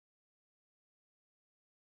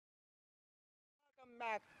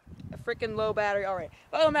back. A freaking low battery. All right.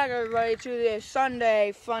 Welcome back, everybody, to this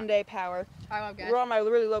Sunday Fun Day Power. Hi, guys. We're on my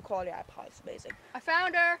really low quality iPod. It's amazing. I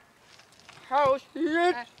found her. Oh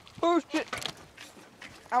shit! Oh shit!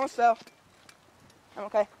 I'm so. I'm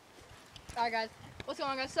okay. All right, guys. What's going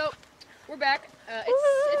on, guys? So we're back.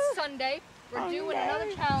 It's Sunday. We're doing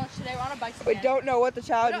another challenge today. We're on a bike again. We don't know what the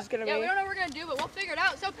challenge is gonna be. Yeah, we don't know what we're gonna do, but we'll figure it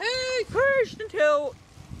out. So peace. Push until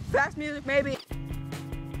fast music, maybe.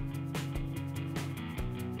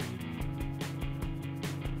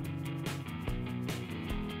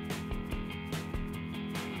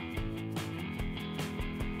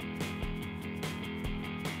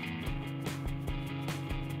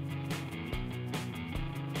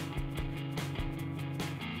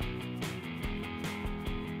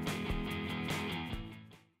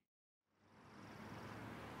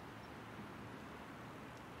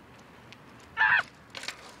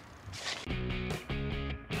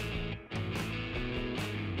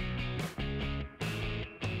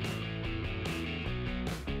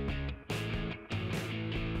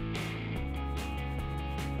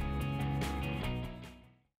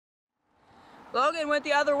 Logan went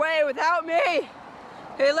the other way without me.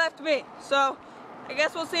 He left me. So I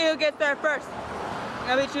guess we'll see who gets there first. I'm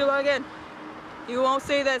gonna beat you, Logan. You won't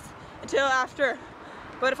see this until after.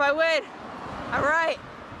 But if I win, I'm right.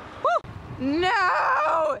 Woo!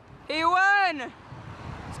 No! He won!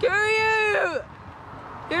 Screw you!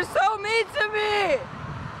 You're so mean to me!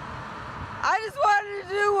 I just wanted to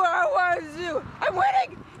do what I wanted to do. I'm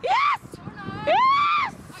winning! Yes!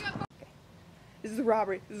 Yes! This is a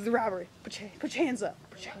robbery. This is a robbery. Put your hands up.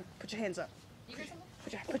 Put your hands up. Put your hands up.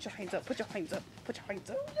 Put your hands up. Put your hands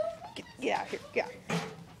up. Get out here. Get out here.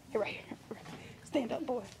 Here, right here. Stand up,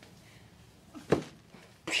 boy.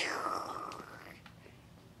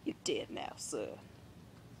 You're dead now, sir.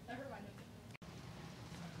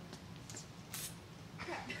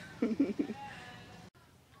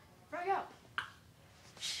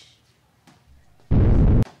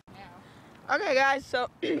 Okay, guys, so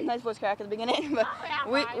nice voice crack at the beginning, but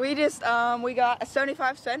we just we got a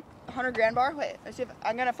 75-cent 100 grand bar. Wait, let's see if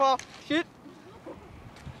I'm gonna fall. Shoot.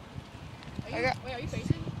 Wait, are you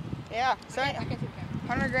facing? Yeah, I can't see the camera.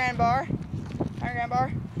 100 grand bar. 100 grand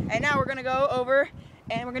bar. And now we're gonna go over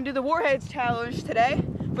and we're gonna do the Warheads challenge today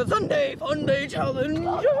for Sunday Fun Day challenge.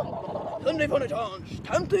 Sunday Fun Day challenge.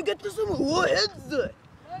 Time to get to some Warheads.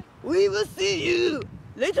 We will see you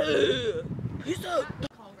later. Peace out.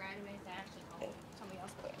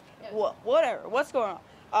 What? Whatever. What's going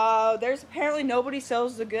on? There's apparently nobody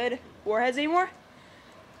sells the good Warheads anymore.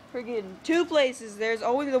 Freaking 2 places. There's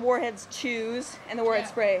only the Warheads chews and the Warhead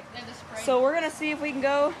spray. So we're gonna see if we can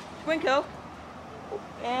go to Winco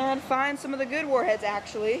and find some of the good Warheads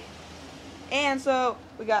actually. And so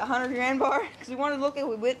we got 100 grand bar because we wanted to look at.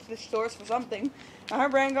 We went to the stores for something.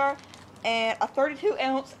 100 grand bar and a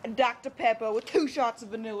 32-ounce Dr. Pepper with 2 shots of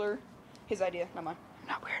vanilla. His idea, not mine. I'm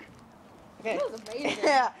not weird. Okay. That was amazing.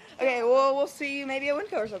 Yeah. Okay. Well, we'll see you maybe at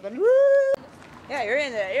Winco or something. Woo! Yeah, you're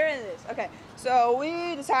in there. You're in this. Okay. So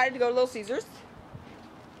we decided to go to Little Caesars,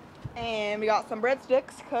 and we got some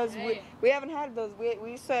breadsticks because we haven't had those.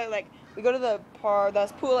 We said like we go to the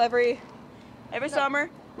pool every summer.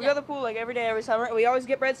 We go to the pool like every day, every summer. And we always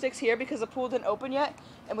get breadsticks here because the pool didn't open yet,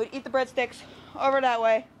 and we'd eat the breadsticks over that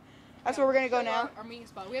way. That's where we're gonna go now. Our meeting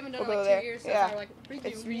spot. We haven't done We'll it go like 2 years. So yeah. we're like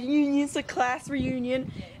It's reunion. It's a class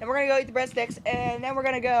reunion, and we're gonna go eat the breadsticks, and then we're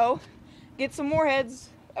gonna go get some Warheads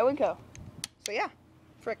at Winco. So yeah,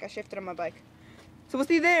 frick, I shifted on my bike. So we'll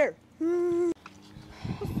see you there.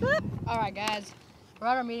 What's up? All right, guys, we're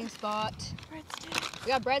at our meeting spot. Breadsticks.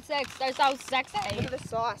 We got breadsticks. They're so sexy. Look at the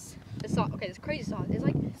sauce. The sauce. Okay, this crazy sauce. It's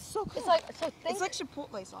like So cool. it's like It's like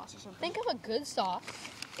Chipotle sauce or something. think of a good sauce.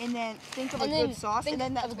 And then think of a good sauce, and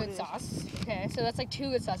then that's a good sauce. Okay, so that's like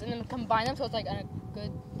 2 good sauces, and then combine them so it's like a good.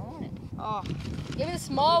 I want it. Oh, Give me the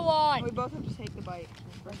small one. we both have to take the bite.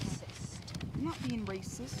 Racist. I'm not being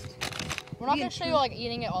racist. We're not gonna show you like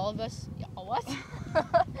eating it, all of us. Yeah, what?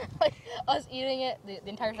 Like us eating it, the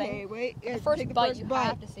entire thing. Okay, wait. Yeah, The first take the bite first you bite.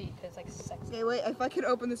 have to see because it's like sexy. Okay, wait. If I could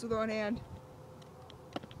open this with one hand.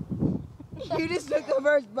 You just took the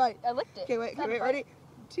first bite. I licked it. Okay, wait. Is that Okay, a wait. bite? Ready?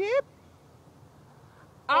 Tip.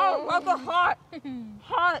 Oh, that's a hot.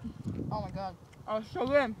 Hot. Oh my god. Oh, so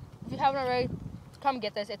good. If you haven't already, come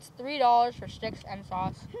get this. It's $3 for sticks and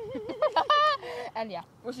sauce. And yeah,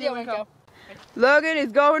 We'll see you when when we go. Logan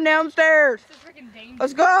is going downstairs. This is freaking dangerous.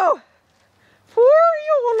 Let's go. For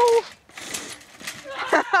you.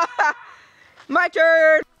 My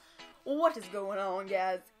turn. What is going on,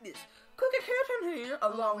 guys? It's Cookie Kitten here,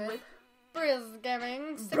 along with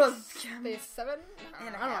Gaming. Brisgaming. 7.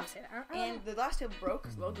 And I don't want to say that. And the last table broke,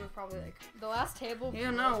 because Logan was probably like... The last table You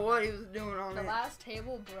don't know what he was doing on The it. last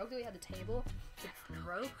table broke. We had the table. It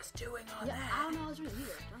broke. He was doing on Yeah, that. I don't know how to do it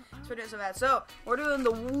either. So we're doing so bad. So, we're doing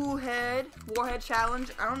the Warhead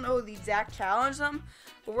challenge. I don't know the exact challenge,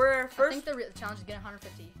 but we're I first... think the challenge is getting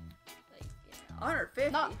 150. Like,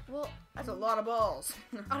 150? Not, well... That's a lot of balls.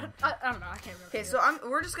 I don't know. I can't remember. Okay, so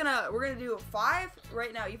we're gonna do 5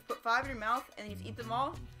 right now. You put 5 in your mouth and you have to eat them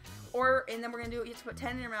all, and then we're gonna do you have to put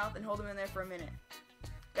 10 in your mouth and hold them in there for a minute.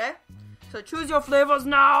 Okay? So choose your flavors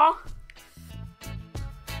now.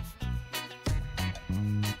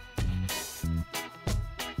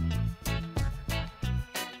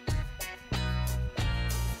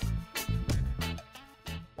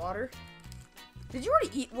 Water. Did you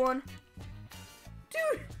already eat one?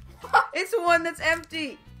 Dude, it's the one that's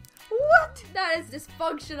empty. What? That is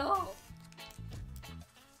dysfunctional.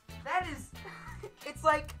 That is, it's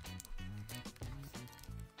like,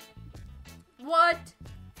 What?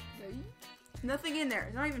 nothing in there.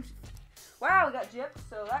 It's not even, wow, we got gypped,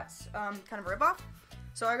 so that's kind of a ripoff.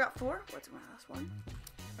 So I got 4. What's my last one?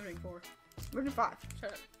 I'm doing 4. We're doing 5.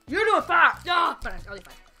 Shut up. You're doing 5! Ah, fine, I'll do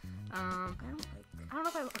 5. I don't I don't know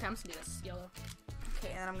if I... Okay, I'm just gonna do this. Yellow.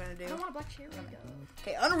 Okay, and I'm gonna do... I don't want a black cherry.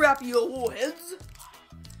 Okay, unwrap your warheads.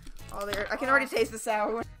 Oh, there. I can already taste the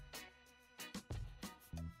sour one.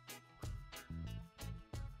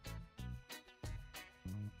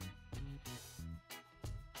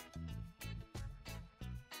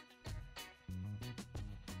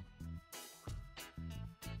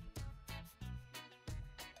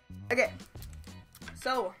 Okay,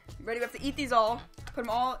 so, ready? We have to eat these all. Put them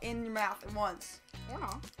all in your mouth at once. Or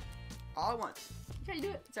not. All at once. You try to do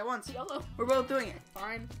it. It's at once. Yellow. We're both doing it.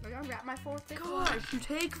 Fine. I'm gonna wrap my 4th. Gosh, you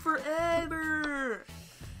take forever.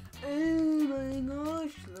 Oh my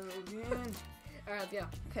gosh, Logan. Alright, let's go.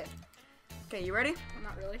 Okay. Okay, you ready? I'm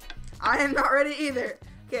not really. I am not ready either.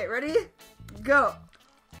 Okay, ready? Go.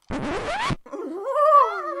 I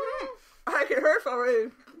can hurt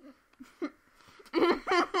already.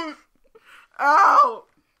 Ow!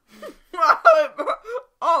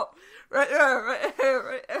 Oh, right there, right there,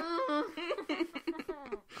 right there.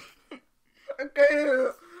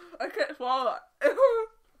 I can't swallow it.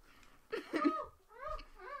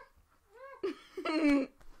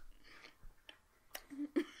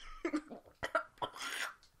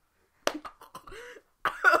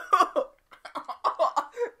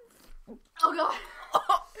 Oh god.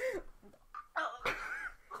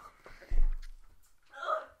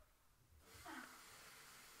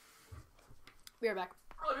 We are back.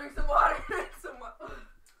 I'll drink some water.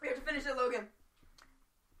 We have to finish it, Logan.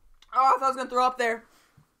 Oh, I thought I was gonna throw up there.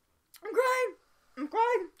 I'm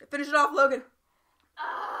crying. Finish it off, Logan.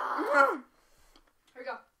 Here we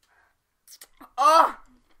go. Oh,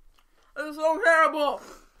 this is so terrible.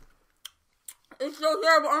 It's so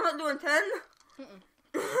terrible. I'm not doing 10.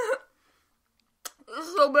 This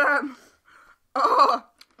is so bad. Oh.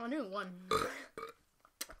 I'm doing 1.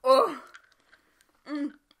 Oh.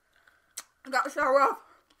 I got the shower off.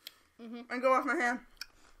 And go off my hand.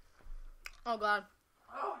 Oh god.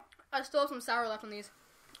 Oh. I still have some sour left on these.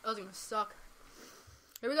 Those are gonna suck.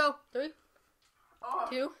 Here we go. 3, Oh.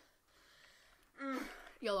 2.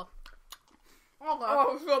 Yellow. Oh god. Oh,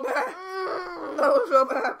 it was so bad. That was so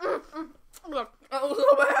bad. That was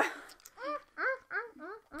so bad.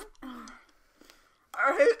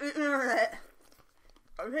 I hate the internet.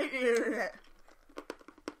 I hate the internet.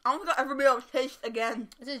 I don't think I'll ever be able to taste again.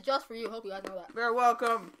 This is just for you. Hope you guys know that. You're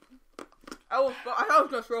welcome. I thought I was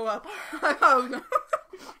gonna throw up. I thought I was gonna.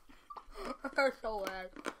 They're so bad.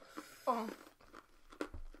 Oh.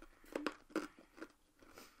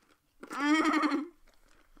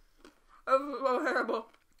 That was so terrible.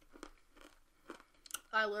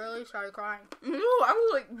 I literally started crying. No, I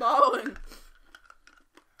was like bawling.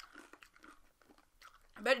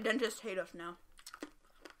 I bet dentists hate us now.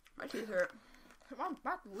 My teeth hurt. My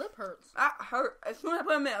lip hurts. That hurt. As soon as I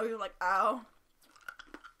put them in, I was like, ow.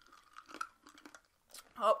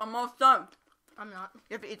 Oh, I'm almost done. I'm not.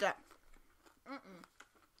 You have to eat that. I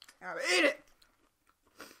have to eat it.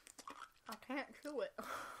 I can't chew it.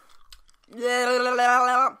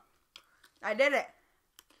 I did it.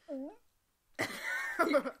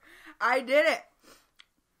 I did it.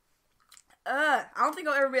 I don't think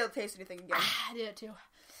I'll ever be able to taste anything again. I did it too.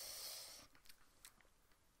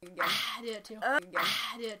 Again. I did it too. Again.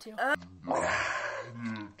 I did it too.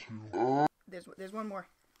 There's one more.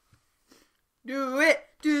 Do it.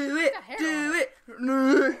 Do it. got hair Do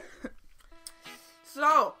on it.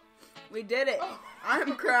 So, we did it. Oh.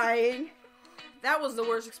 I'm crying. That was the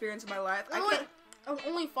worst experience of my life. I Oh,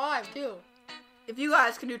 only 5 too. If you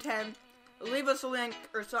guys can do 10, leave us a link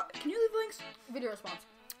or so. Can you leave links? Video response.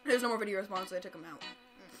 There's no more video response, so I took them out.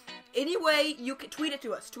 Anyway, you can tweet it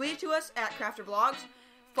to us. Tweet it to us at CrafterVlogs.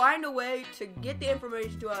 Find a way to get the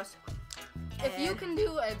information to us. If you can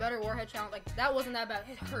do a better Warhead challenge, like that wasn't that bad.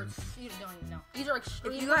 It hurts. You don't even know. These are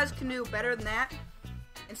extreme. If you guys can do better than that,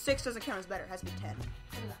 and 6 doesn't count as better, it has to be 10.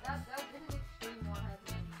 That's extreme Warhead.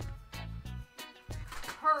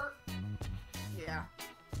 Hurt. Yeah.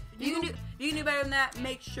 If you can do better than that,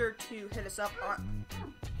 make sure to hit us up on.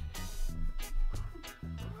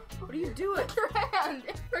 What are you doing? Your hand.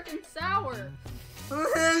 It's freaking sour.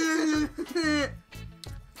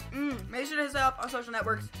 Make sure to hit us up on social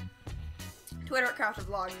networks. Twitter at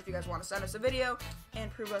CrafterVlogs if you guys want to send us a video and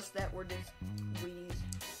prove us that we're just weenies.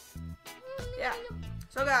 Yeah.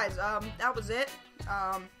 So guys, that was it.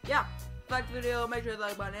 Yeah. Like the video, make sure to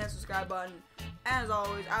like button and subscribe button. And as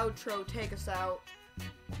always, outro, take us out.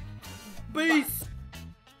 Peace. Bye.